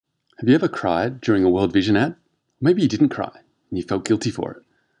Have you ever cried during a World Vision ad? Maybe you didn't cry and you felt guilty for it.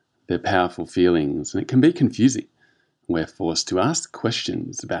 They're powerful feelings and it can be confusing. We're forced to ask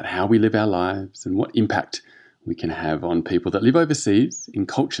questions about how we live our lives and what impact we can have on people that live overseas in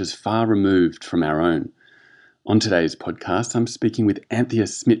cultures far removed from our own. On today's podcast, I'm speaking with Anthea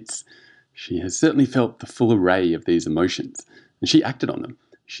Smits. She has certainly felt the full array of these emotions and she acted on them.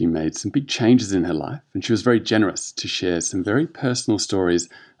 She made some big changes in her life and she was very generous to share some very personal stories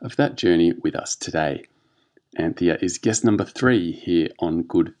of that journey with us today. Anthea is guest number 3 here on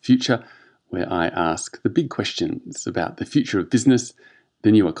Good Future, where I ask the big questions about the future of business,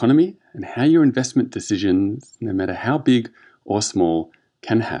 the new economy, and how your investment decisions, no matter how big or small,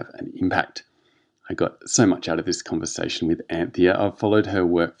 can have an impact. I got so much out of this conversation with Anthea. I've followed her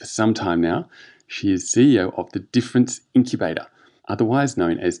work for some time now. She is CEO of the Difference Incubator, otherwise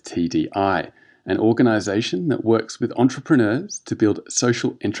known as TDI, an organisation that works with entrepreneurs to build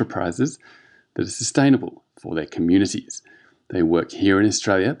social enterprises that are sustainable for their communities. They work here in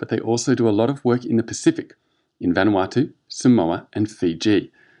Australia, but they also do a lot of work in the Pacific, in Vanuatu, Samoa and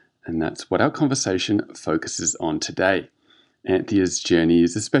Fiji. And that's what our conversation focuses on today. Anthea's journey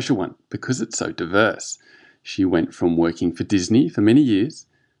is a special one because it's so diverse. She went from working for Disney for many years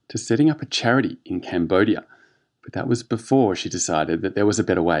to setting up a charity in Cambodia. But that was before she decided that there was a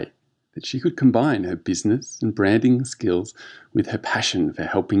better way, that she could combine her business and branding skills with her passion for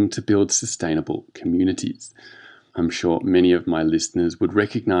helping to build sustainable communities. I'm sure many of my listeners would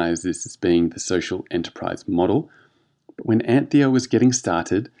recognise this as being the social enterprise model. But when Anthea was getting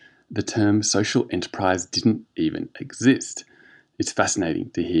started, the term social enterprise didn't even exist. It's fascinating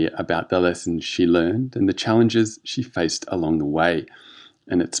to hear about the lessons she learned and the challenges she faced along the way.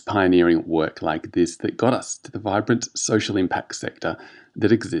 And it's pioneering work like this that got us to the vibrant social impact sector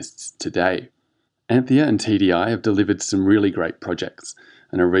that exists today. Anthea and TDI have delivered some really great projects,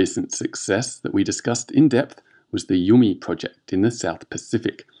 and a recent success that we discussed in depth was the Yumi project in the South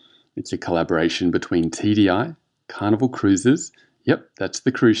Pacific. It's a collaboration between TDI, Carnival Cruises, yep, that's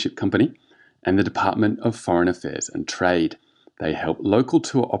the cruise ship company, and the Department of Foreign Affairs and Trade. They help local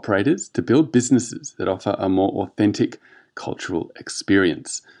tour operators to build businesses that offer a more authentic cultural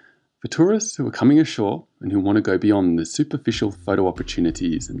experience for tourists who are coming ashore and who want to go beyond the superficial photo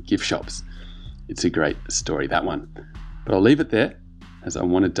opportunities and gift shops. It's a great story, that one. But I'll leave it there as I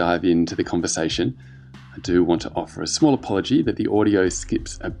want to dive into the conversation. I do want to offer a small apology that the audio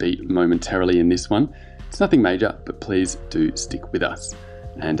skips a beat momentarily in this one. It's nothing major, but please do stick with us.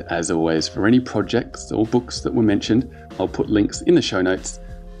 And as always, for any projects or books that were mentioned, I'll put links in the show notes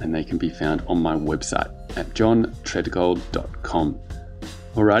and they can be found on my website at johntreadgold.com.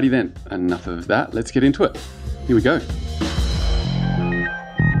 Alrighty then, enough of that, let's get into it. Here we go.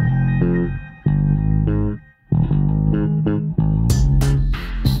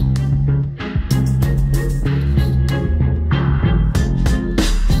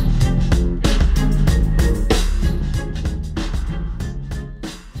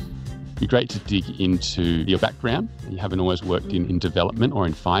 Be great to dig into your background. You haven't always worked in development or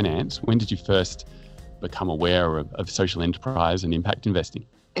in finance. When did you first become aware of social enterprise and impact investing?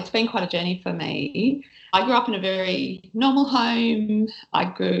 It's been quite a journey for me. I grew up in a very normal home. I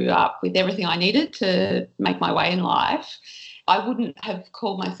grew up with everything I needed to make my way in life. I wouldn't have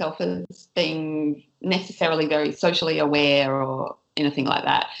called myself as being necessarily very socially aware or anything like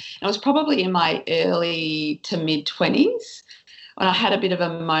that. And it was probably in my early to mid-20s when I had a bit of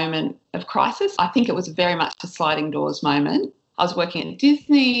a moment of crisis. I think it was very much a sliding doors moment. I was working at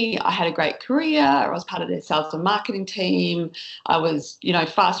Disney. I had a great career. I was part of their sales and marketing team. I was,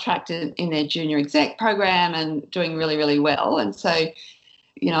 fast-tracked in their junior exec program and doing really, really well. And so, I'm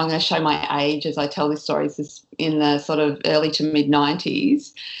going to show my age as I tell this story. This is in the sort of early to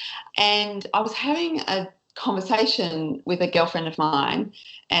mid-90s. And I was having a conversation with a girlfriend of mine,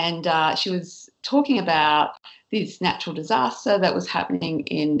 and she was talking about this natural disaster that was happening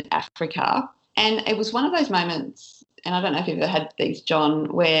in Africa. And it was one of those moments, and I don't know if you've ever had these,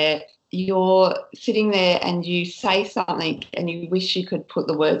 John, where you're sitting there and you say something and you wish you could put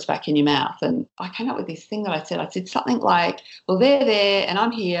the words back in your mouth. And I came up with this thing that I said something like, well, they're there and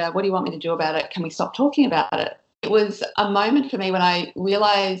I'm here. What do you want me to do about it? Can we stop talking about it? It was a moment for me when I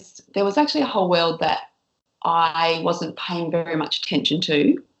realised there was actually a whole world that I wasn't paying very much attention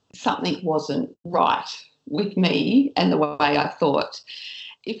to. Something wasn't right with me and the way I thought.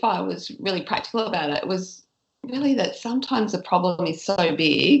 If I was really practical about it, it was really that sometimes the problem is so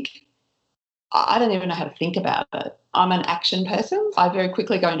big, I don't even know how to think about it. I'm an action person. I very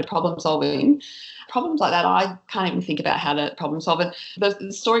quickly go into problem solving. Problems like that, I can't even think about how to problem solve it.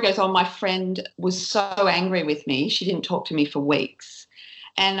 The story goes on, my friend was so angry with me, she didn't talk to me for weeks.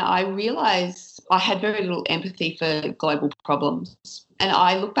 And I realised I had very little empathy for global problems. And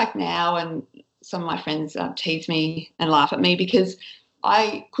I look back now and some of my friends tease me and laugh at me because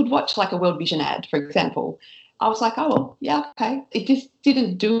I could watch like a World Vision ad, for example. I was like, oh, well, yeah, okay. It just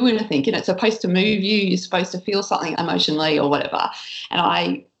didn't do anything. It's supposed to move you. You're supposed to feel something emotionally or whatever. And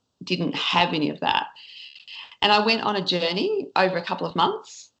I didn't have any of that. And I went on a journey over a couple of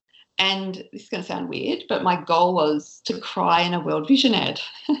months. And this is going to sound weird, but my goal was to cry in a World Vision ad.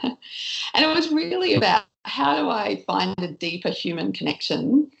 And it was really about how do I find a deeper human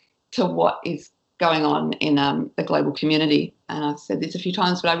connection to what is going on in the global community. And I've said this a few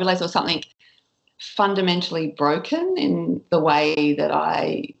times, but I realised there was something fundamentally broken in the way that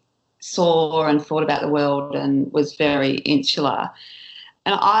I saw and thought about the world and was very insular.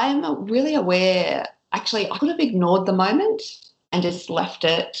 And I'm really aware, actually, I could have ignored the moment and just left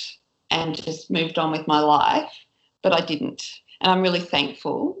it and just moved on with my life, but I didn't. And I'm really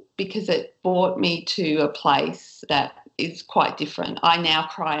thankful because it brought me to a place that is quite different. I now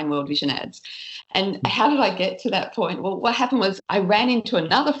cry in World Vision ads. And how did I get to that point? Well, what happened was I ran into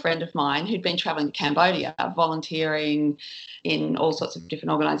another friend of mine who'd been travelling to Cambodia, volunteering in all sorts of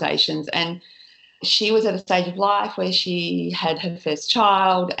different organisations. And she was at a stage of life where she had her first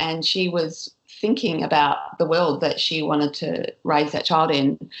child and she was thinking about the world that she wanted to raise that child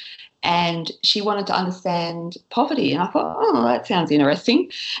in. And she wanted to understand poverty. And I thought, oh, that sounds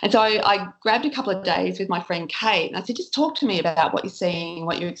interesting. And so I grabbed a couple of days with my friend Kate and I said, just talk to me about what you're seeing,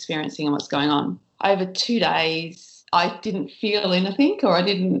 what you're experiencing and what's going on. Over 2 days, I didn't feel anything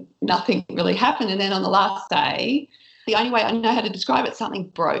nothing really happened. And then on the last day, the only way I know how to describe it, something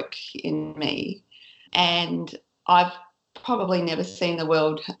broke in me. And I've probably never seen the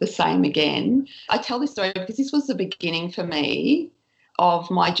world the same again. I tell this story because this was the beginning for me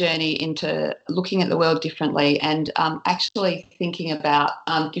of my journey into looking at the world differently and actually thinking about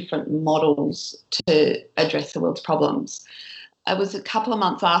different models to address the world's problems. It was a couple of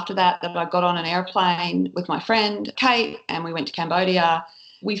months after that I got on an airplane with my friend Kate and we went to Cambodia.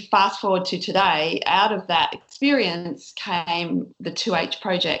 We fast forward to today. Out of that experience came the 2H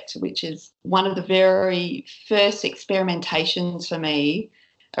project, which is one of the very first experimentations for me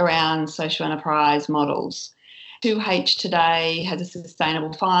around social enterprise models. 2H today has a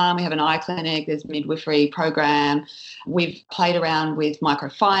sustainable farm. We have an eye clinic. There's a midwifery program. We've played around with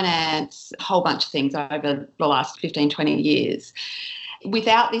microfinance, a whole bunch of things over the last 15, 20 years.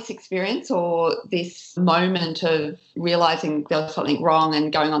 Without this experience or this moment of realising there was something wrong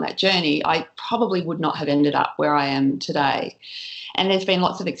and going on that journey, I probably would not have ended up where I am today. And there's been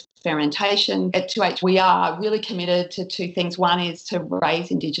lots of experimentation. At 2H, we are really committed to two things. One is to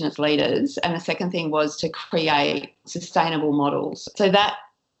raise Indigenous leaders, and the second thing was to create sustainable models. So that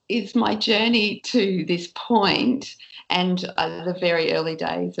is my journey to this point and the very early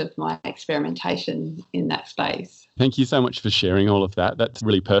days of my experimentation in that space. Thank you so much for sharing all of that. That's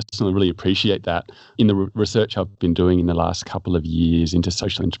really personal. I really appreciate that. In the research I've been doing in the last couple of years into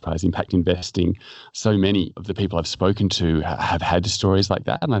social enterprise impact investing, so many of the people I've spoken to have had stories like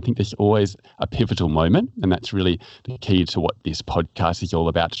that. And I think there's always a pivotal moment. And that's really the key to what this podcast is all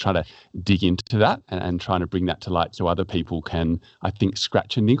about, to try to dig into that and trying to bring that to light so other people can, I think,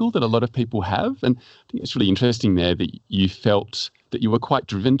 scratch a niggle that a lot of people have. And I think it's really interesting there that you felt that you were quite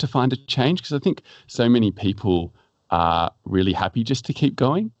driven to find a change, because I think so many people are really happy just to keep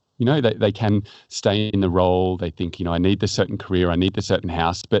going. You know, they can stay in the role. They think, you know, I need this certain career, I need this certain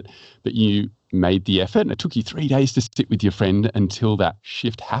house, but you made the effort and it took you 3 days to sit with your friend until that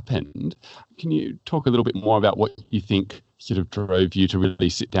shift happened. Can you talk a little bit more about what you think sort of drove you to really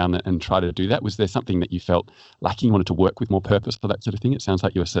sit down and try to do that? Was there something that you felt lacking, you wanted to work with more purpose for that sort of thing? It sounds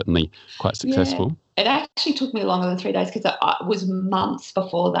like you were certainly quite successful. Yeah. It actually took me longer than 3 days because it was months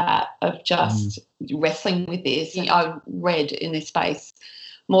before that of just wrestling with this. You know, I read in this space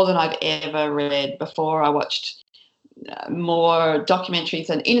more than I've ever read before. I watched more documentaries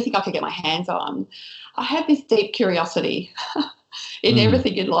and anything I could get my hands on. I had this deep curiosity in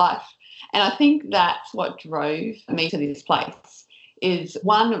everything in life. And I think that's what drove me to this place, is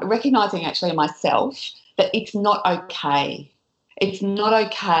one, recognising actually in myself that it's not okay. It's not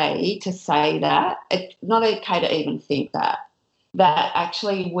okay to say that. It's not okay to even think that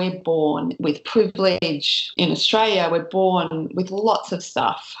actually we're born with privilege in Australia. We're born with lots of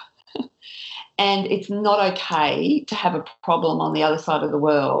stuff. And it's not okay to have a problem on the other side of the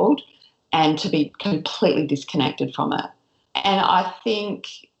world and to be completely disconnected from it. And I think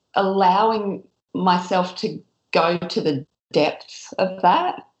allowing myself to go to the depths of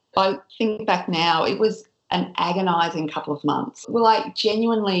that, I think back now, it was an agonising couple of months. Will I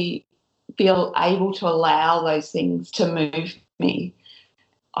genuinely feel able to allow those things to move me?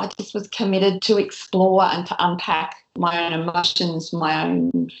 I just was committed to explore and to unpack my own emotions, my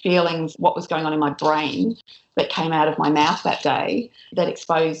own feelings, what was going on in my brain that came out of my mouth that day that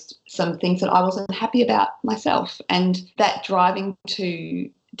exposed some things that I wasn't happy about myself, and that driving to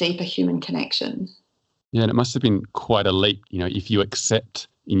deeper human connection. Yeah, and it must have been quite a leap, if you accept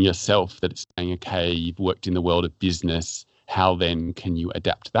in yourself that it's saying, okay, you've worked in the world of business, how then can you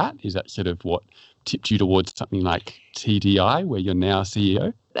adapt that? Is that sort of what tipped you towards something like TDI, where you're now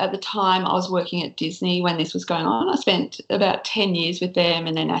CEO? At the time, I was working at Disney when this was going on. I spent about 10 years with them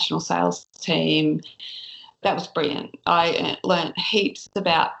and their national sales team. That was brilliant. I learned heaps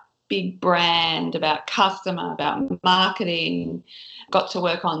about big brand, about customer, about marketing, got to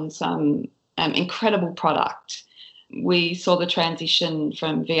work on some incredible product. We saw the transition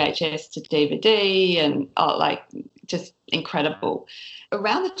from VHS to DVD and just incredible.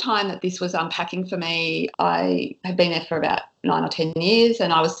 Around the time that this was unpacking for me, I had been there for about 9 or 10 years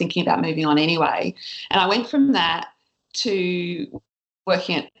and I was thinking about moving on anyway. And I went from that to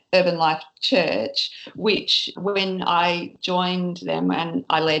working at Urban Life Church, which when I joined them and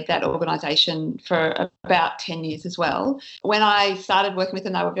I led that organisation for about 10 years as well, when I started working with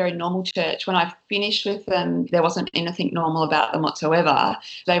them, they were a very normal church. When I finished with them, there wasn't anything normal about them whatsoever.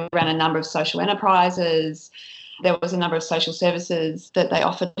 They ran a number of social enterprises. There was a number of social services that they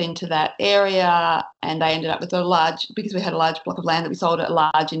offered into that area, and they ended up with because we had a large block of land that we sold, a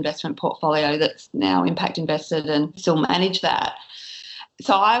large investment portfolio that's now impact invested and still manage that.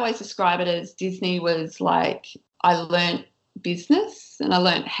 So I always describe it as Disney was like, I learnt business and I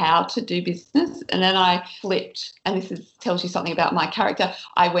learnt how to do business, and then I flipped, and tells you something about my character.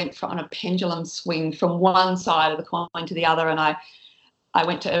 I went on a pendulum swing from one side of the coin to the other, and I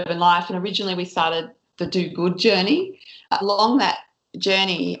went to Urban Life, and originally we started the Do Good journey. Along that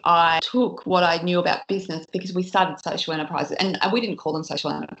journey, I took what I knew about business, because we started social enterprises, and we didn't call them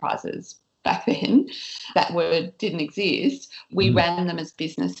social enterprises back then. That word didn't exist. We ran them as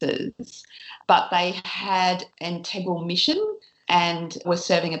businesses, but they had an integral mission and were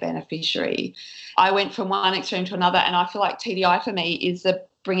serving a beneficiary. I went from one extreme to another, and I feel like TDI for me is the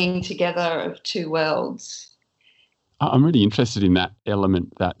bringing together of two worlds. I'm really interested in that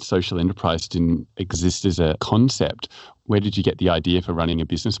element that social enterprise didn't exist as a concept. Where did you get the idea for running a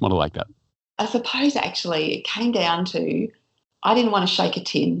business model like that? I suppose actually it came down to I didn't want to shake a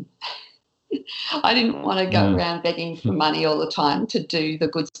tin. I didn't want to go around begging for money all the time to do the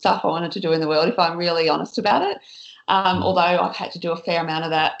good stuff I wanted to do in the world, if I'm really honest about it. Although I've had to do a fair amount of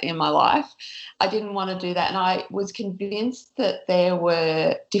that in my life. I didn't want to do that, and I was convinced that there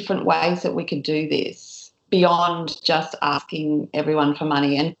were different ways that we could do this beyond just asking everyone for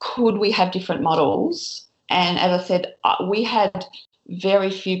money. And could we have different models? And as I said, we had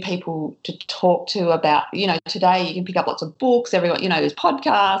very few people to talk to about, today you can pick up lots of books, everyone, there's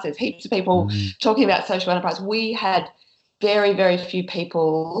podcasts, there's heaps of people talking about social enterprise. We had very, very few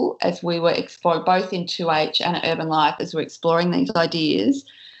people as we were exploring, both in 2H and at Urban Life, as we're exploring these ideas.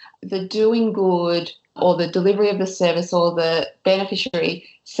 The doing good or the delivery of the service or the beneficiary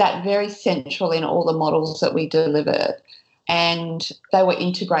sat very central in all the models that we delivered, and they were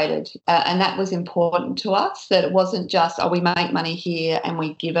integrated. And that was important to us, that it wasn't just, we make money here and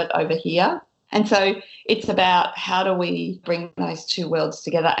we give it over here. And so it's about how do we bring those two worlds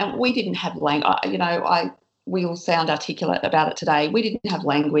together. And we didn't have language. We all sound articulate about it today. We didn't have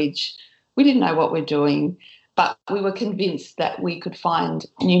language. We didn't know what we're doing. But we were convinced that we could find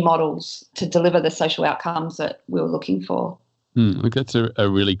new models to deliver the social outcomes that we were looking for. Look, that's a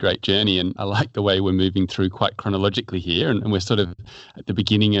really great journey, and I like the way we're moving through quite chronologically here, and we're sort of at the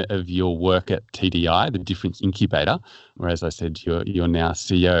beginning of your work at TDI, the Difference Incubator, where, as I said, you're now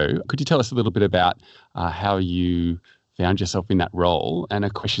CEO. Could you tell us a little bit about how you found yourself in that role? And a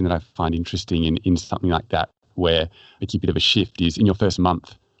question that I find interesting in something like that, where it's a bit of a shift, is in your first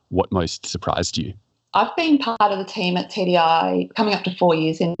month, what most surprised you? I've been part of the team at TDI coming up to 4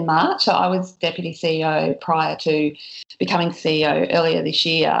 years in March. So I was Deputy CEO prior to becoming CEO earlier this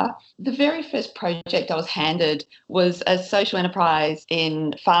year. The very first project I was handed was a social enterprise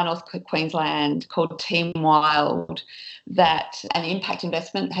in far north Queensland called Team Wild, that an impact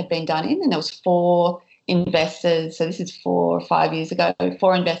investment had been done in, and there was 4 investors. So this is 4 or 5 years ago. 5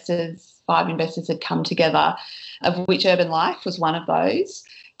 investors had come together, of which Urban Life was one of those,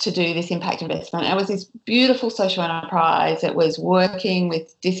 to do this impact investment. It was this beautiful social enterprise. It was working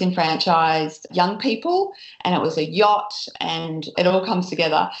with disenfranchised young people, and it was a yacht, and it all comes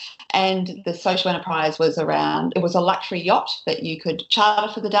together. And the social enterprise was around, it was a luxury yacht that you could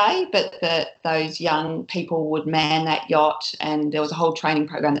charter for the day, but those young people would man that yacht, and there was a whole training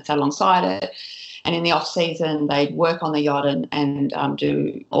program that sat alongside it. And in the off season, they'd work on the yacht and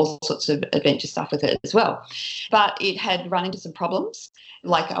do all sorts of adventure stuff with it as well. But it had run into some problems.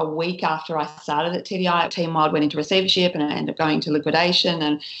 Like a week after I started at TDI, Team Wild went into receivership and it ended up going to liquidation.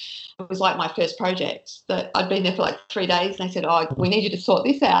 And it was like my first project that I'd been there for like 3 days and they said, oh, we need you to sort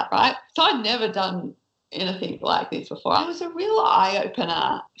this out, right? So I'd never done anything like this before. It was a real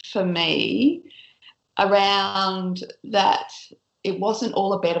eye-opener for me around that it wasn't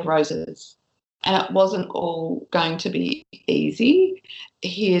all a bed of roses and it wasn't all going to be easy.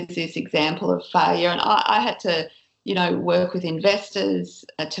 Here's this example of failure. And I had to, work with investors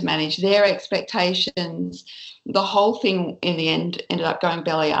to manage their expectations. The whole thing in the end ended up going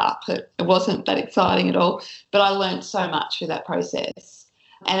belly up. It wasn't that exciting at all, but I learned so much through that process.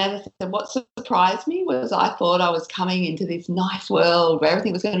 And as I said, what surprised me was I thought I was coming into this nice world where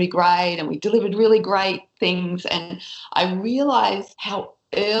everything was going to be great and we delivered really great things. And I realised how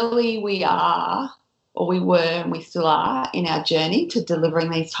early we are, or we were and we still are, in our journey to delivering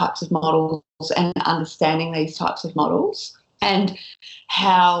these types of models and understanding these types of models, and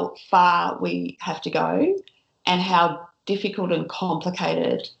how far we have to go and how difficult and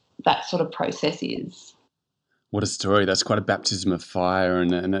complicated that sort of process is. What a story. That's quite a baptism of fire,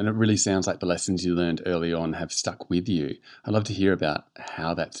 and it really sounds like the lessons you learned early on have stuck with you. I'd love to hear about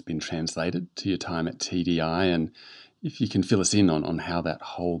how that's been translated to your time at TDI, and if you can fill us in on how that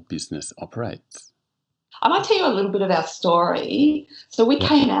whole business operates. I might tell you a little bit of our story. So we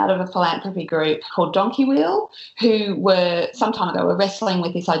came out of a philanthropy group called Donkey Wheel, who were some time ago were wrestling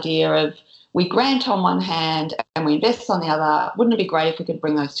with this idea of we grant on one hand and we invest on the other. Wouldn't it be great if we could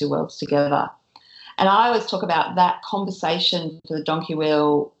bring those two worlds together? And I always talk about that conversation for the Donkey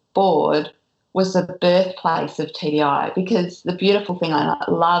Wheel board was the birthplace of TDI, because the beautiful thing I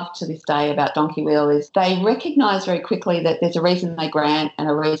love to this day about Donkey Wheel is they recognise very quickly that there's a reason they grant and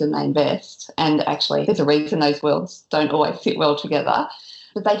a reason they invest. And actually, there's a reason those worlds don't always fit well together.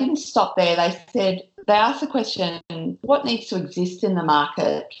 But they didn't stop there. They asked the question, what needs to exist in the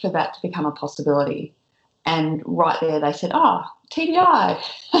market for that to become a possibility? And right there they said, TDI.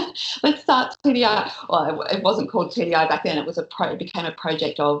 Let's start TDI. Well, it wasn't called TDI back then. It became a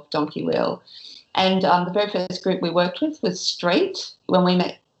project of Donkey Wheel. And the very first group we worked with was Street. When we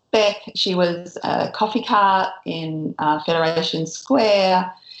met Beck, she was a coffee cart in Federation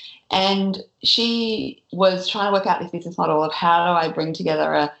Square, and she was trying to work out this business model of how do I bring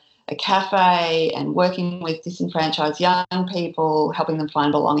together a cafe and working with disenfranchised young people, helping them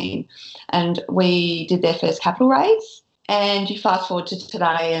find belonging. And we did their first capital raise. And you fast forward to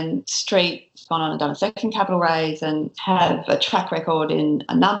today and Street's gone on and done a second capital raise and have a track record in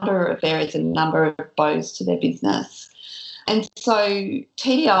a number of areas and a number of bows to their business. And so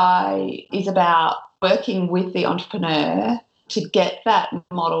TDI is about working with the entrepreneur to get that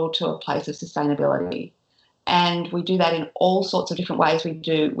model to a place of sustainability. And we do that in all sorts of different ways. We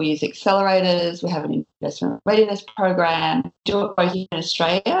use accelerators, we have an investment readiness program, we do it both in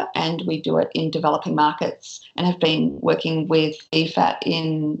Australia and we do it in developing markets, and have been working with EFAT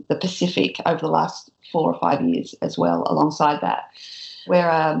in the Pacific over the last 4 or 5 years as well alongside that. We're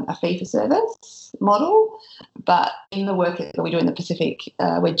a fee-for-service model, but in the work that we do in the Pacific,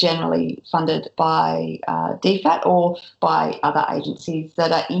 we're generally funded by DFAT or by other agencies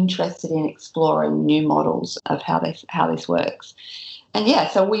that are interested in exploring new models of how this works. And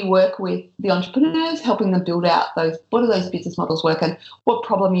so we work with the entrepreneurs, helping them build out what do those business models work and what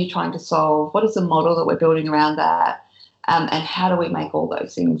problem are you trying to solve? What is the model that we're building around that? And how do we make all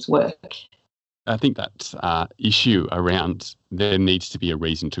those things work? I think that issue around there needs to be a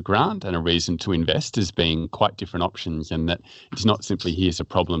reason to grant and a reason to invest as being quite different options, and that it's not simply here's a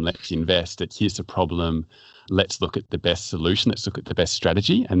problem, let's invest. It's here's a problem, let's look at the best solution, let's look at the best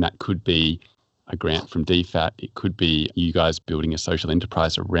strategy, and that could be a grant from DFAT. It could be you guys building a social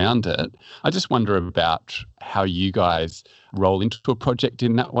enterprise around it. I just wonder about how you guys roll into a project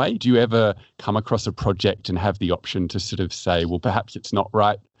in that way. Do you ever come across a project and have the option to sort of say, well, perhaps it's not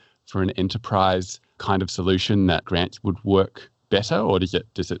right for an enterprise kind of solution that grants would work better, or does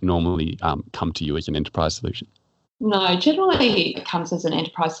it normally come to you as an enterprise solution? No, generally it comes as an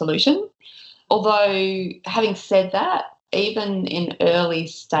enterprise solution. Although, having said that, even in early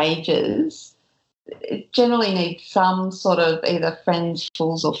stages, it generally needs some sort of either friends,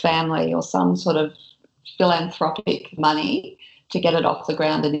 fools or family or some sort of philanthropic money to get it off the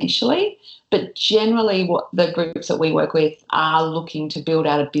ground initially. But generally what the groups that we work with are looking to build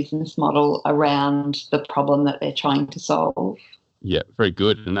out a business model around the problem that they're trying to solve. Yeah, very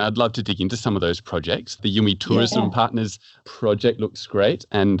good. And I'd love to dig into some of those projects. The Yumi Tourism Partners project looks great,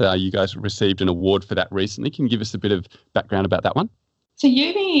 and you guys received an award for that recently. Can you give us a bit of background about that one? So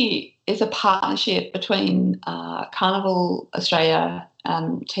UMI is a partnership between Carnival Australia,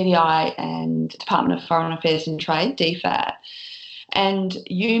 TDI and Department of Foreign Affairs and Trade, DFAT. And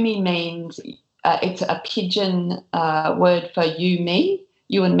UMI means it's a pidgin word for you, me,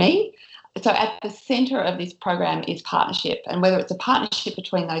 you and me. So at the centre of this program is partnership, and whether it's a partnership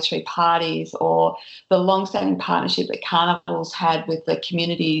between those three parties or the long-standing partnership that Carnival's had with the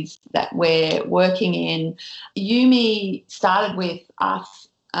communities that we're working in, UMI started with us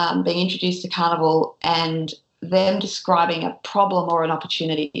being introduced to Carnival and them describing a problem or an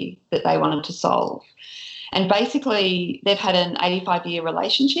opportunity that they wanted to solve. And basically, they've had an 85-year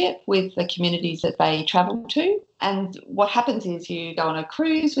relationship with the communities that they travel to. And what happens is you go on a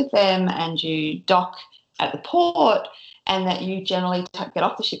cruise with them and you dock at the port, and that you generally get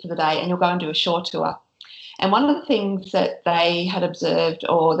off the ship for the day and you'll go and do a shore tour. And one of the things that they had observed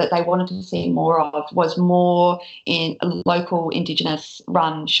or that they wanted to see more of was more in local Indigenous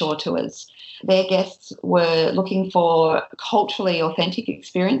run shore tours. Their guests were looking for culturally authentic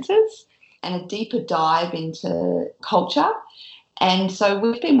experiences and a deeper dive into culture. And so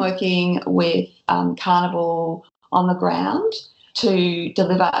we've been working with Carnival on the ground to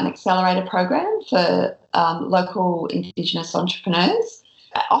deliver an accelerator program for local Indigenous entrepreneurs.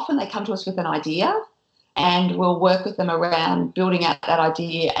 Often they come to us with an idea and we'll work with them around building out that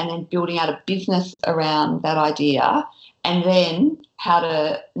idea and then building out a business around that idea, and then how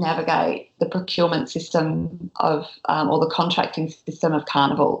to navigate the procurement system of or the contracting system of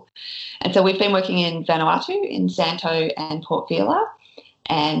Carnival. And so we've been working in Vanuatu, in Santo and Port Vila,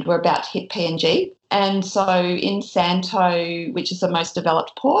 and we're about to hit PNG. And so in Santo, which is the most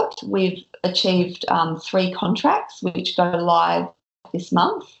developed port, we've achieved 3 contracts which go live this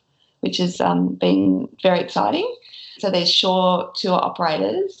month, which has been very exciting. So there's shore tour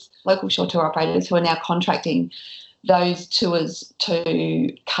operators, local shore tour operators, who are now contracting those tours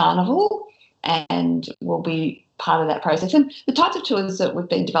to Carnival and will be part of that process. And the types of tours that we've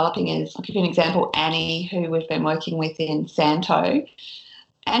been developing is, I'll give you an example, Annie, who we've been working with in Santo.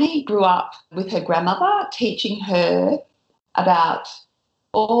 Annie grew up with her grandmother teaching her about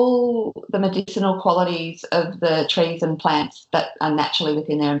all the medicinal qualities of the trees and plants that are naturally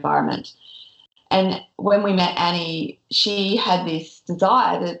within their environment. And when we met Annie, she had this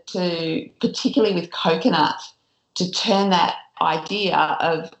desire to particularly with coconut, to turn that idea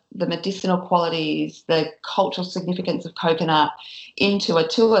of the medicinal qualities, the cultural significance of coconut into a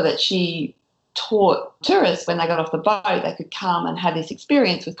tour that she taught tourists when they got off the boat. They could come and have this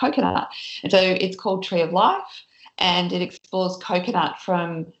experience with coconut. And so it's called Tree of Life, and it explores coconut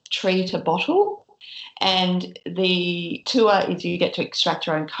from tree to bottle. And the tour is you get to extract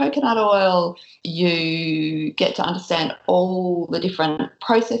your own coconut oil, you get to understand all the different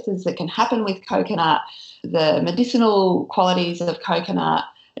processes that can happen with coconut, the medicinal qualities of coconut.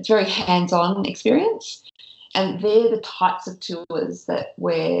 It's a very hands-on experience. And they're the types of tours that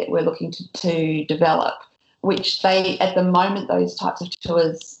we're looking to develop, which they, at the moment, those types of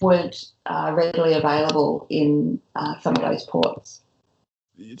tours weren't readily available in some of those ports.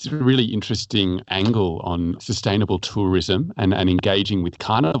 It's a really interesting angle on sustainable tourism and engaging with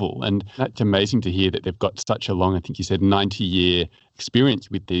Carnival. And that's amazing to hear that they've got such a long, I think you said, 90-year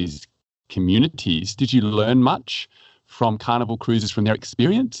experience with these communities. Did you learn much from Carnival Cruises, from their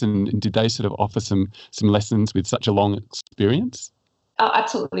experience, and did they sort of offer some lessons with such a long experience? Oh,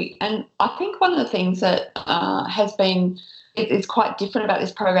 absolutely. And I think one of the things that has been is quite different about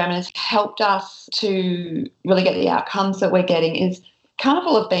this program and has helped us to really get the outcomes that we're getting is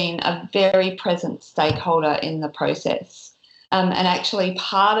Carnival have been a very present stakeholder in the process. And actually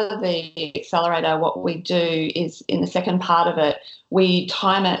part of the accelerator, what we do is in the second part of it, we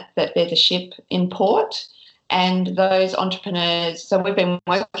time it that there's a ship in port. And those entrepreneurs, so we've been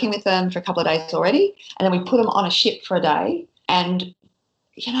working with them for a couple of days already, and then we put them on a ship for a day. And,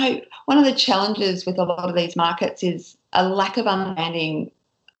 you know, one of the challenges with a lot of these markets is a lack of understanding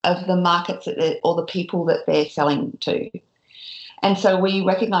of the markets or the people that they're selling to. And so we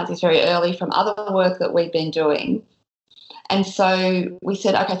recognise this very early from other work that we've been doing. And so we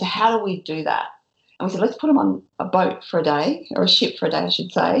said, okay, so how do we do that? And we said, let's put them on a boat for a day, or a ship for a day, I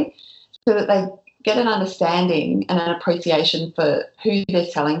should say, so that they get an understanding and an appreciation for who they're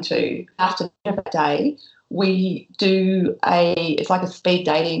selling to. After that day, we do it's like a speed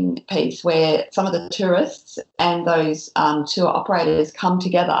dating piece where some of the tourists and those tour operators come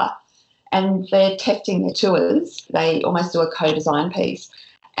together and they're testing their tours. They almost do a co-design piece.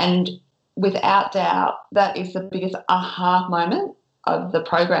 And without doubt, that is the biggest aha moment of the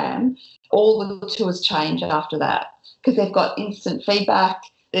program. All the tours change after that because they've got instant feedback.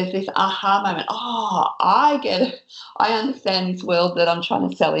 there's this aha moment. Oh, I get it. I understand this world that I'm trying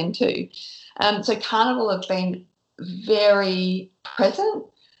to sell into. So Carnival have been very present.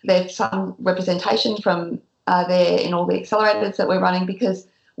 There's some representation from there in all the accelerators that we're running, because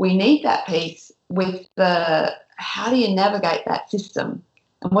we need that piece with the how do you navigate that system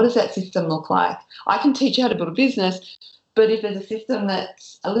and what does that system look like? I can teach you how to build a business, but if there's a system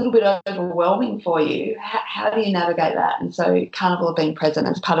that's a little bit overwhelming for you, how do you navigate that? And so Carnival have been present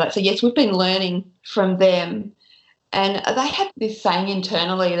as part of that. So yes, we've been learning from them. And they have this saying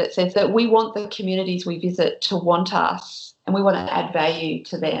internally that says that we want the communities we visit to want us and we want to add value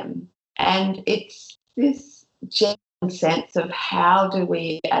to them. And it's this genuine sense of how do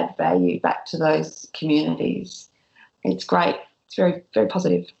we add value back to those communities. It's great. It's very, very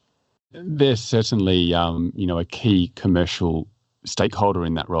positive. There's certainly, a key commercial stakeholder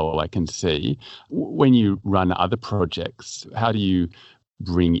in that role, I can see. When you run other projects, how do you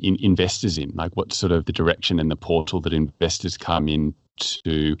bring in investors in? Like, what's sort of the direction and the portal that investors come in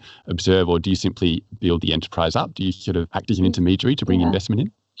to observe, or do you simply build the enterprise up? Do you sort of act as an intermediary to bring investment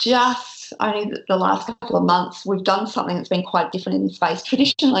in? Just only the last couple of months, we've done something that's been quite different in this space.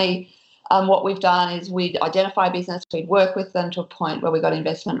 Traditionally, what we've done is we'd identify a business, we'd work with them to a point where we got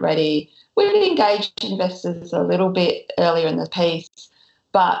investment ready. We'd engage investors a little bit earlier in the piece,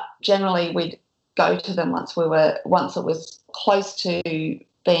 but generally we'd go to them once it was close to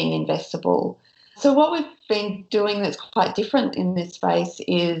being investable. So what we've been doing that's quite different in this space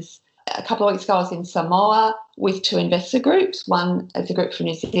is a couple of weeks ago I was in Samoa with two investor groups. One is a group from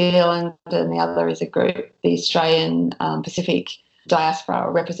New Zealand and the other is a group, the Australian Pacific diaspora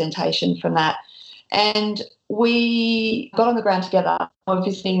representation from that. And we got on the ground together. We were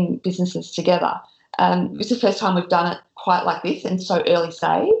visiting businesses together. It was the first time we've done it quite like this and so early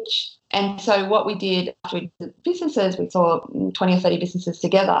stage. And so what we did after we did businesses, we saw 20 or 30 businesses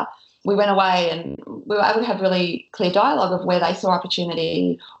together. We went away and we were able to have really clear dialogue of where they saw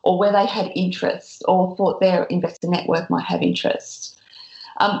opportunity or where they had interest or thought their investor network might have interest.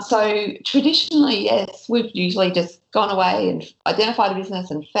 So traditionally, yes, we've usually just gone away and identified a business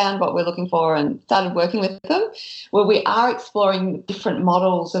and found what we're looking for and started working with them. Where we are exploring different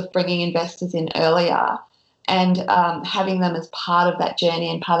models of bringing investors in earlier and having them as part of that journey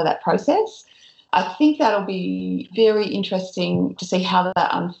and part of that process. I think that'll be very interesting to see how that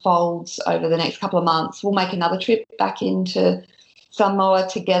unfolds over the next couple of months. We'll make another trip back into Samoa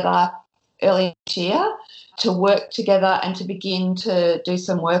together early this year to work together and to begin to do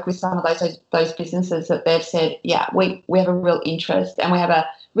some work with some of those businesses that they've said, yeah, we have a real interest and we have a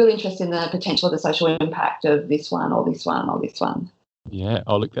real interest in the potential of the social impact of this one or this one or this one. Yeah.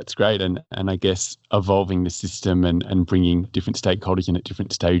 Oh, look, that's great. And I guess evolving the system and bringing different stakeholders in at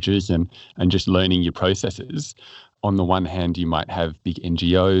different stages and just learning your processes. On the one hand, you might have big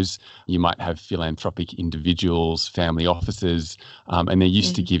NGOs, you might have philanthropic individuals, family offices, and they're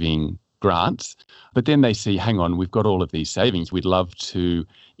used to giving grants. But then they see, hang on, we've got all of these savings. We'd love to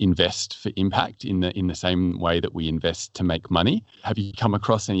invest for impact in the same way that we invest to make money. Have you come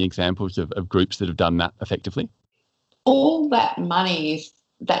across any examples of groups that have done that effectively? All that money is,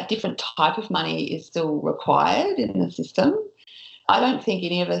 that different type of money is still required in the system. I don't think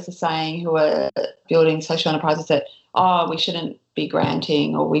any of us are saying who are building social enterprises that, we shouldn't be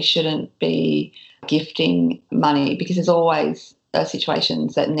granting or we shouldn't be gifting money, because there's always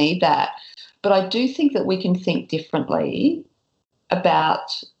situations that need that. But I do think that we can think differently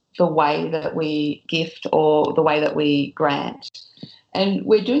about the way that we gift or the way that we grant. And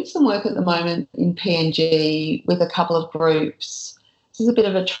we're doing some work at the moment in PNG with a couple of groups. This is a bit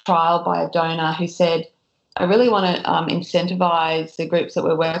of a trial by a donor who said, I really want to incentivise the groups that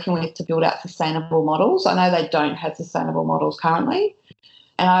we're working with to build out sustainable models. I know they don't have sustainable models currently,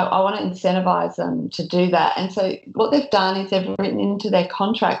 and I want to incentivise them to do that. And so what they've done is they've written into their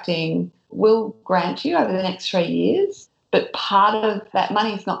contracting, we'll grant you over the next 3 years, but part of that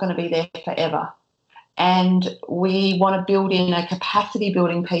money is not going to be there forever. And we want to build in a capacity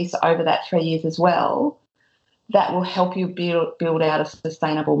building piece over that 3 years as well that will help you build out a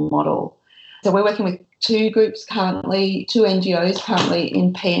sustainable model. So we're working with two groups currently, two NGOs currently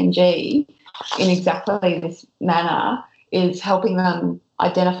in PNG in exactly this manner, is helping them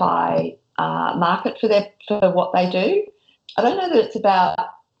identify market for what they do. I don't know that it's about,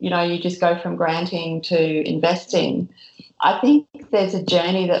 you just go from granting to investing. I think there's a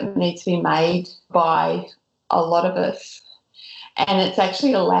journey that needs to be made by a lot of us, and it's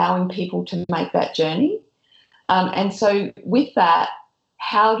actually allowing people to make that journey. And so with that,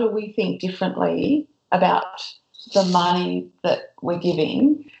 how do we think differently about the money that we're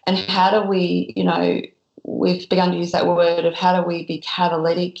giving, and how do we, we've begun to use that word of how do we be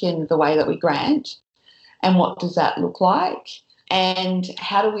catalytic in the way that we grant, and what does that look like, and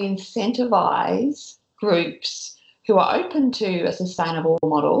how do we incentivise groups who are open to a sustainable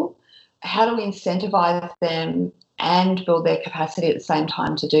model, how do we incentivise them and build their capacity at the same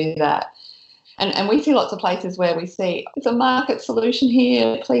time to do that. And we see lots of places where we see, it's a market solution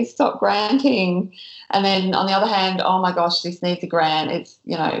here, please stop granting. And then on the other hand, oh my gosh, this needs a grant. It's,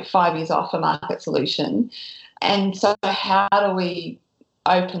 5 years off a market solution. And so how do we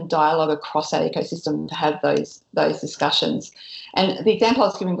open dialogue across that ecosystem to have those discussions? And the example I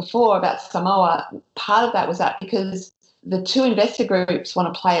was giving before about Samoa, part of that was that because the two investor groups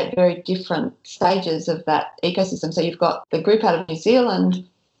want to play at very different stages of that ecosystem. So you've got the group out of New Zealand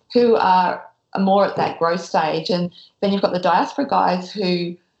who are more at that growth stage, and then you've got the diaspora guys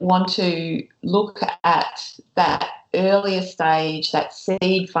who want to look at that earlier stage, that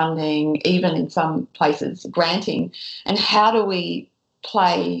seed funding, even in some places granting, and how do we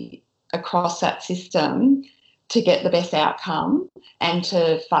play across that system to get the best outcome and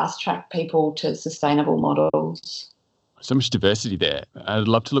to fast track people to sustainable models. So much diversity there. I'd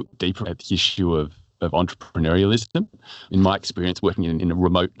love to look deeper at the issue of entrepreneurialism. In my experience working in a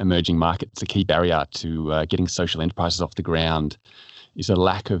remote emerging markets, a key barrier to getting social enterprises off the ground is a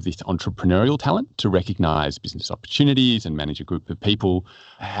lack of this entrepreneurial talent to recognise business opportunities and manage a group of people.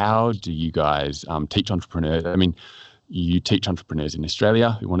 How do you guys teach entrepreneurs? I mean, you teach entrepreneurs in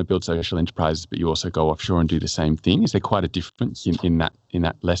Australia who want to build social enterprises, but you also go offshore and do the same thing. Is there quite a difference in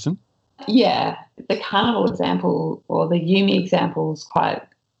that lesson? Yeah, the Carnival example or the Yumi example is quite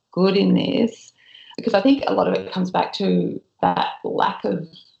good in this, because I think a lot of it comes back to that lack of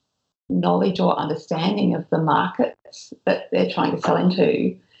knowledge or understanding of the markets that they're trying to sell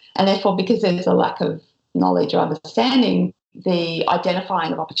into. And therefore, because there's a lack of knowledge or understanding, the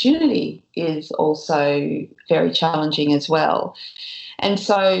identifying of opportunity is also very challenging as well. And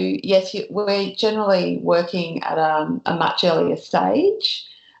so, yes, we're generally working at a much earlier stage,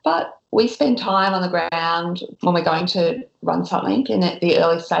 but we spend time on the ground when we're going to run something in the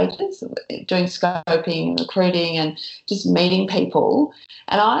early stages, doing scoping, recruiting, and just meeting people.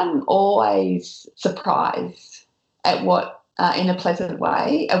 And I'm always surprised at what, in a pleasant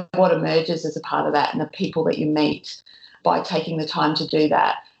way, at what emerges as a part of that and the people that you meet by taking the time to do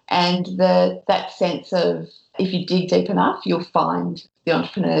that. And that sense of, if you dig deep enough, you'll find the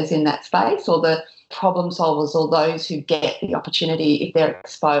entrepreneurs in that space, or the problem solvers, or those who get the opportunity if they're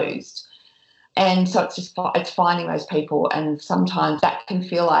exposed. And so it's finding those people, and sometimes that can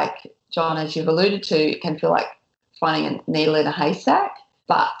feel like, John, as you've alluded to, it can feel like finding a needle in a haystack.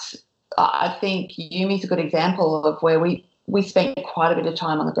 But I think Yumi's a good example of where we spent quite a bit of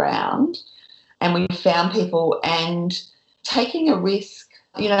time on the ground and we found people and taking a risk.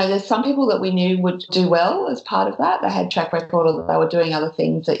 There's some people that we knew would do well as part of that. They had track record, or they were doing other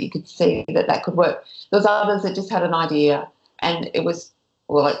things that you could see that could work. There was others that just had an idea, and it was,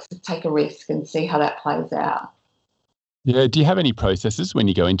 well, let's take a risk and see how that plays out. Yeah. Do you have any processes when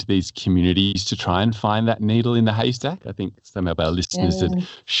you go into these communities to try and find that needle in the haystack? I think some of our listeners that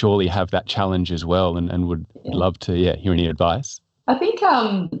surely have that challenge as well, and would love to hear any advice. I think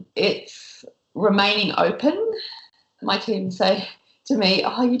it's remaining open. My team say to me,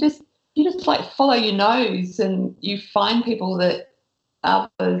 oh, you just like follow your nose, and you find people that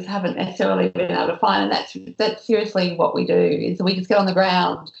others haven't necessarily been able to find. And that's seriously what we do, is we just get on the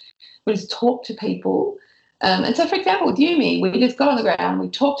ground, we just talk to people. And so, for example, with Yumi, we just got on the ground, we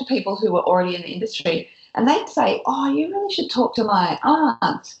talked to people who were already in the industry, and they'd say, oh, you really should talk to my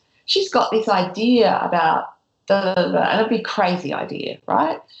aunt. She's got this idea about and it'd be a crazy idea,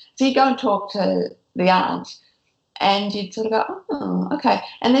 right? So you go and talk to the aunt, and you'd sort of go, oh, okay.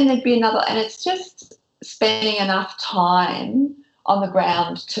 And then there'd be another, and it's just spending enough time on the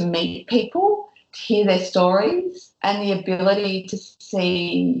ground to meet people, to hear their stories, and the ability to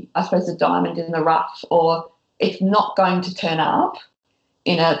see, I suppose, a diamond in the rough, or it's not going to turn up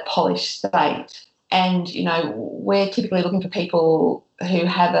in a polished state. And, we're typically looking for people who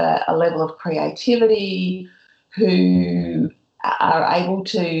have a level of creativity, who are able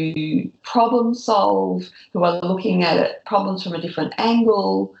to problem solve, who are looking at problems from a different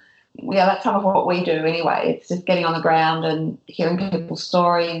angle. Yeah, that's some of what we do anyway. It's just getting on the ground and hearing people's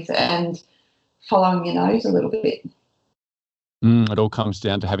stories and following your nose a little bit. It all comes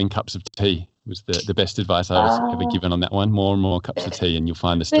down to having cups of tea was the best advice I was ever given on that one. More and more cups of tea and you'll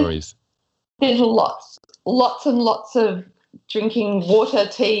find the stories. There's lots and lots of drinking water,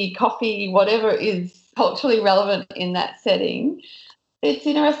 tea, coffee, whatever is culturally relevant in that setting. It's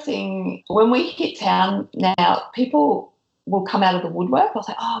interesting, when we hit town now, people will come out of the woodwork. I'll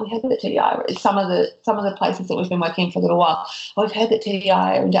say, oh, we heard that TDI. Some of the places that we've been working in for a little while, oh, we've heard that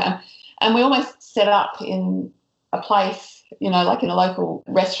TDI are down. And we almost set up in a place, like in a local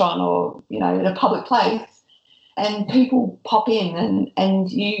restaurant or, in a public place, and people pop in and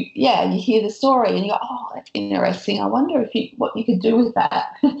you hear the story and you go, oh, that's interesting. I wonder what you could do with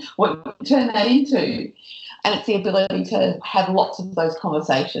that, what you could turn that into. And it's the ability to have lots of those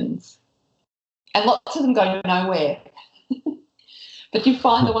conversations. And lots of them go nowhere. But you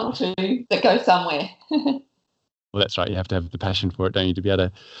find the one or two that go somewhere. Well, that's right. You have to have the passion for it, don't you, to be able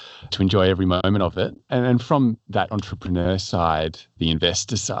to enjoy every moment of it. And from that entrepreneur side, the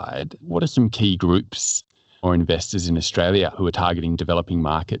investor side, what are some key groups or investors in Australia who are targeting developing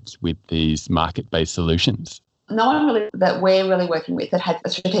markets with these market-based solutions? No one really that we're really working with that has a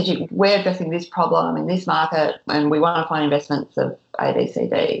strategic, we're addressing this problem in this market and we want to find investments of A, B, C,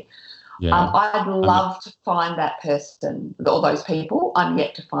 D. Yeah. I'd love to find that person or those people. I'm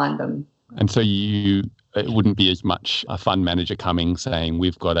yet to find them. And so it wouldn't be as much a fund manager coming saying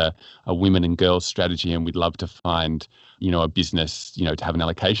we've got a women and girls strategy and we'd love to find, a business, to have an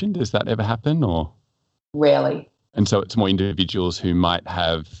allocation. Does that ever happen or? Rarely. And so it's more individuals who might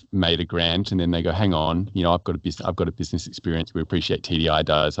have made a grant and then they go, hang on, I've got a business experience. We appreciate TDI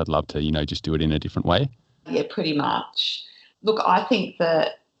does. I'd love to, just do it in a different way. Yeah, pretty much. Look, I think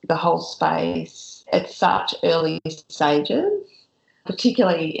that the whole space at such early stages,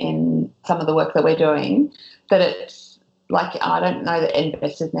 particularly in some of the work that we're doing, that it's like, I don't know that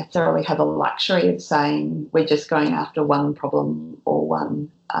investors necessarily have the luxury of saying we're just going after one problem or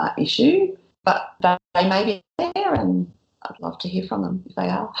one issue, but they may be there and I'd love to hear from them if they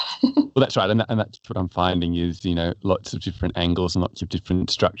are. Well, that's right. And that's what I'm finding is, lots of different angles and lots of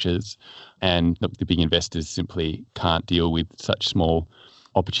different structures. And the big investors simply can't deal with such small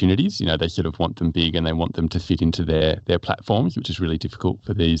opportunities. They sort of want them big and they want them to fit into their platforms, which is really difficult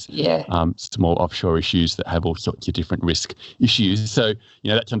for these small offshore issues that have all sorts of different risk issues. So,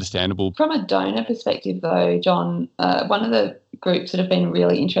 that's understandable. From a donor perspective, though, John, one of the groups that have been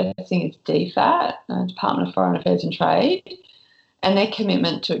really interesting is DFAT, Department of Foreign Affairs and Trade, and their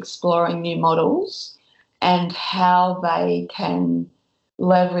commitment to exploring new models and how they can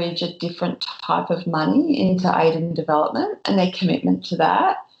leverage a different type of money into aid and development, and their commitment to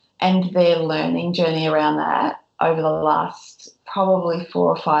that and their learning journey around that over the last probably 4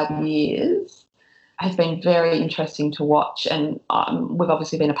 or 5 years has been very interesting to watch. And we've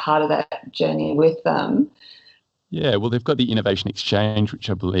obviously been a part of that journey with them. Yeah, well, they've got the Innovation Exchange, which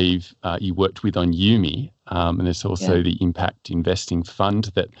I believe you worked with on UMI, and there's also the Impact Investing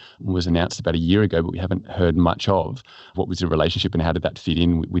Fund that was announced about a year ago, but we haven't heard much of. What was the relationship and how did that fit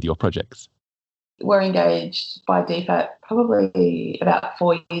in with your projects? We're engaged by DFAT probably about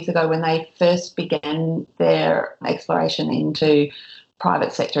 4 years ago when they first began their exploration into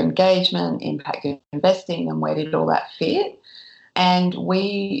private sector engagement, impact investing, and where did all that fit. And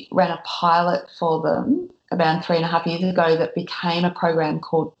we ran a pilot for them about 3.5 years ago that became a program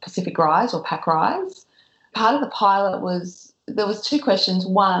called Pacific Rise or PAC-RISE. Part of the pilot was, there was 2 questions.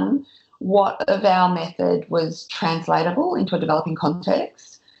 One, what of our method was translatable into a developing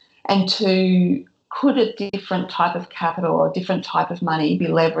context? And 2, could a different type of capital or a different type of money be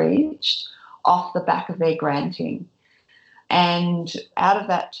leveraged off the back of their granting? And out of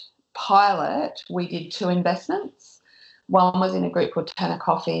that pilot, we did 2 investments. One was in a group called Tanner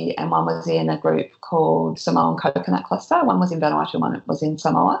Coffee and one was in a group called Samoan Coconut Cluster. One was in Vanuatu and one was in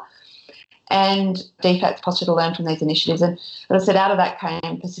Samoa. And DFAT's posture to learn from these initiatives. And as I said, out of that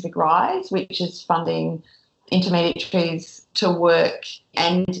came Pacific Rise, which is funding intermediaries to work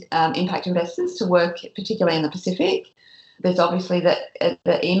and impact investors to work particularly in the Pacific. There's obviously the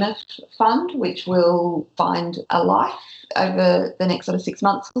EMIF fund, which will find a life over the next sort of 6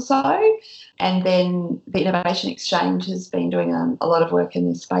 months or so. And then the Innovation Exchange has been doing a lot of work in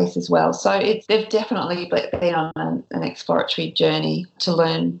this space as well. So they've definitely been on an exploratory journey to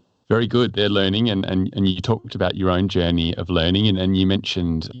learn. Very good. They're learning and you talked about your own journey of learning and you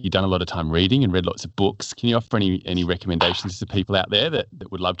mentioned you've done a lot of time reading and read lots of books. Can you offer any recommendations to people out there that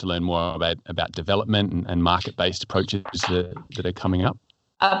would love to learn more about development and market-based approaches that are coming up?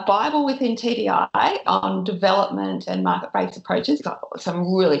 A Bible within TDI on development and market-based approaches. Got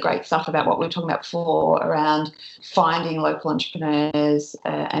some really great stuff about what we were talking about before around finding local entrepreneurs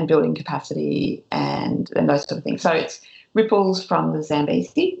and building capacity and those sort of things. So it's Ripples from the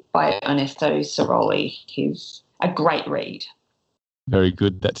Zambezi by Ernesto Ciroli. He's a great read. Very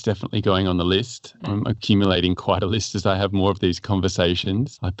good. That's definitely going on the list. I'm accumulating quite a list as I have more of these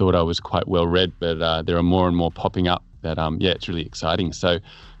conversations. I thought I was quite well read, but there are more and more popping up that it's really exciting. So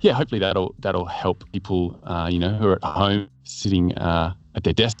yeah, hopefully that'll help people who are at home sitting at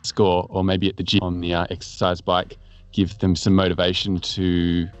their desk or maybe at the gym on the exercise bike, give them some motivation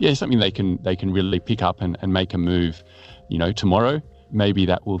to something they can really pick up and make a move tomorrow. Maybe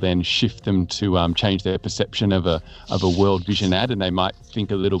that will then shift them to change their perception of a World Vision ad, and they might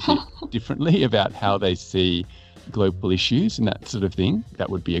think a little bit differently about how they see global issues and that sort of thing. That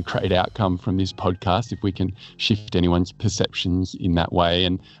would be a great outcome from this podcast if we can shift anyone's perceptions in that way,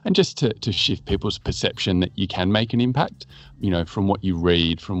 and just to shift people's perception that you can make an impact, from what you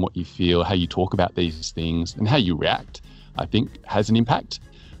read, from what you feel, how you talk about these things and how you react, I think has an impact,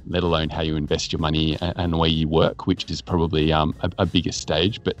 let alone how you invest your money and the way you work, which is probably a bigger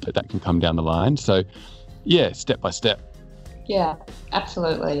stage, but that can come down the line. So yeah, step by step. Yeah,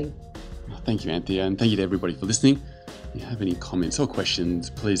 absolutely. Thank you, Anthea, and thank you to everybody for listening. If you have any comments or questions,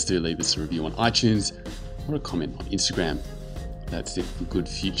 please do leave us a review on iTunes or a comment on Instagram. That's it for Good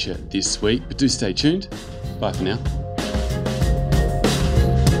Future this week, but do stay tuned. Bye for now.